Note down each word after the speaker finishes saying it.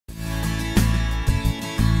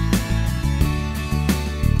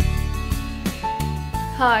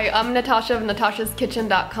Hi, I'm Natasha of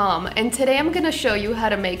natashaskitchen.com, and today I'm going to show you how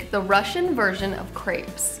to make the Russian version of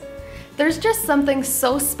crepes. There's just something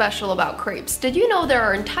so special about crepes. Did you know there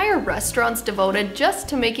are entire restaurants devoted just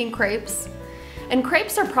to making crepes? And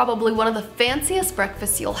crepes are probably one of the fanciest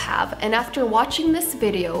breakfasts you'll have, and after watching this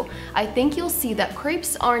video, I think you'll see that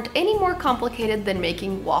crepes aren't any more complicated than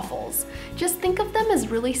making waffles. Just think of them as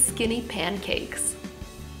really skinny pancakes.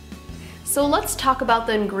 So let's talk about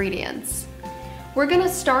the ingredients. We're going to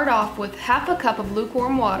start off with half a cup of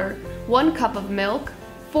lukewarm water, 1 cup of milk,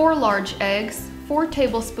 4 large eggs, 4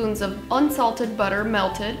 tablespoons of unsalted butter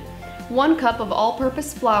melted, 1 cup of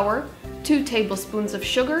all-purpose flour, 2 tablespoons of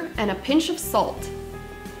sugar, and a pinch of salt.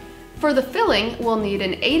 For the filling, we'll need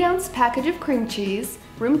an 8-ounce package of cream cheese,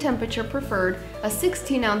 room temperature preferred, a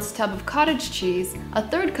 16-ounce tub of cottage cheese, a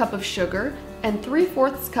 1/3 cup of sugar, and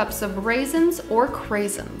 3/4 cups of raisins or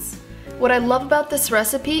craisins. What I love about this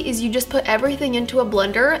recipe is you just put everything into a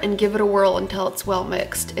blender and give it a whirl until it's well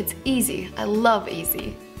mixed. It's easy. I love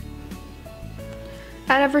easy.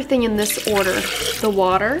 Add everything in this order. The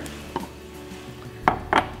water,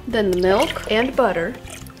 then the milk and butter,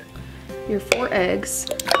 your 4 eggs,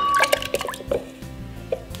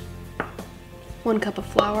 1 cup of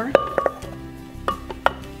flour,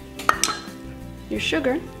 your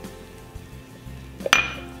sugar,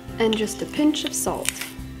 and just a pinch of salt.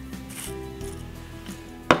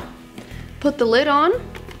 Put the lid on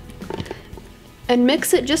and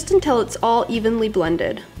mix it just until it's all evenly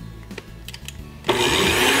blended.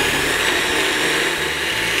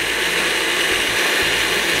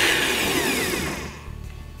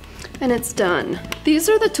 And it's done. These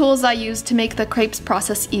are the tools I use to make the crepes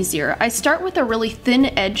process easier. I start with a really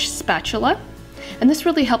thin edge spatula, and this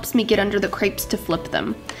really helps me get under the crepes to flip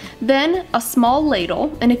them. Then a small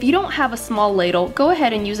ladle, and if you don't have a small ladle, go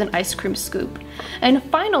ahead and use an ice cream scoop. And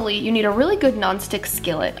finally, you need a really good nonstick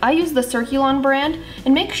skillet. I use the Circulon brand,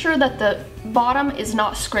 and make sure that the bottom is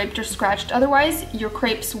not scraped or scratched, otherwise your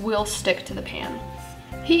crepes will stick to the pan.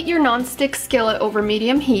 Heat your nonstick skillet over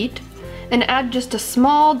medium heat, and add just a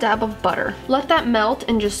small dab of butter. Let that melt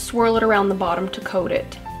and just swirl it around the bottom to coat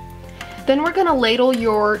it. Then we're gonna ladle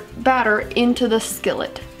your batter into the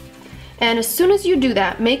skillet. And as soon as you do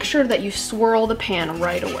that, make sure that you swirl the pan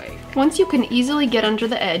right away. Once you can easily get under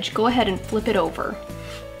the edge, go ahead and flip it over.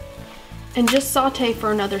 And just saute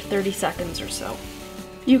for another 30 seconds or so.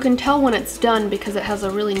 You can tell when it's done because it has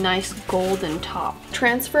a really nice golden top.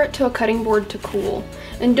 Transfer it to a cutting board to cool.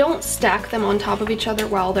 And don't stack them on top of each other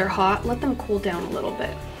while they're hot. Let them cool down a little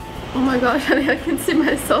bit. Oh my gosh, honey, I can see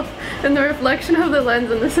myself in the reflection of the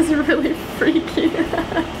lens, and this is really freaky.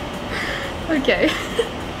 Okay.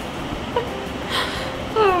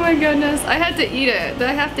 Oh my goodness, I had to eat it.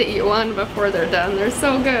 I have to eat one before they're done. They're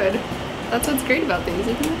so good. That's what's great about these,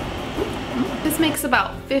 isn't it? This makes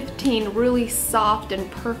about 15 really soft and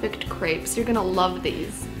perfect crepes. You're gonna love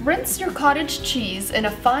these. Rinse your cottage cheese in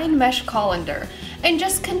a fine mesh colander and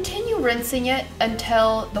just continue rinsing it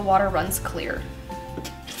until the water runs clear.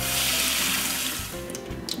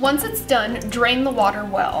 Once it's done, drain the water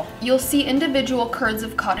well. You'll see individual curds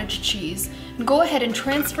of cottage cheese. Go ahead and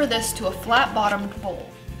transfer this to a flat-bottomed bowl.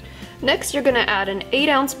 Next, you're gonna add an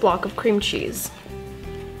 8-ounce block of cream cheese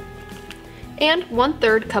and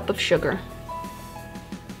 1/3 cup of sugar.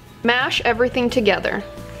 Mash everything together.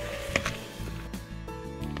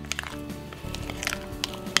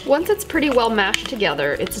 Once it's pretty well mashed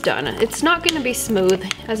together, it's done. It's not gonna be smooth.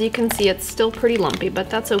 As you can see, it's still pretty lumpy, but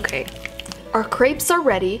that's okay. Our crepes are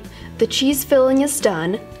ready. The cheese filling is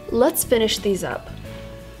done. Let's finish these up.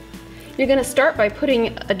 You're gonna start by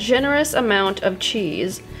putting a generous amount of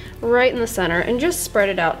cheese right in the center and just spread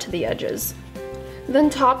it out to the edges. Then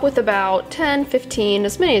top with about 10, 15,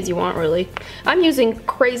 as many as you want really. I'm using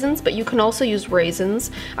craisins, but you can also use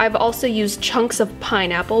raisins. I've also used chunks of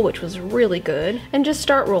pineapple, which was really good, and just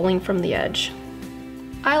start rolling from the edge.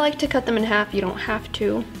 I like to cut them in half. You don't have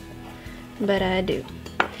to, but I do.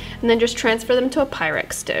 And then just transfer them to a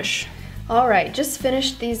Pyrex dish. All right, just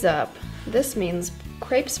finished these up. This means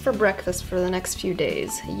crepes for breakfast for the next few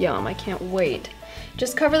days. Yum, I can't wait.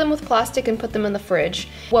 Just cover them with plastic and put them in the fridge.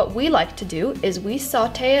 What we like to do is we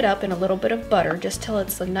saute it up in a little bit of butter just till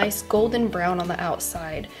it's a nice golden brown on the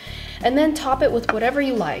outside. And then top it with whatever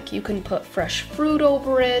you like. You can put fresh fruit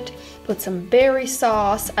over it, put some berry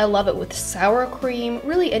sauce. I love it with sour cream,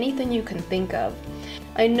 really anything you can think of.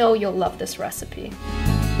 I know you'll love this recipe.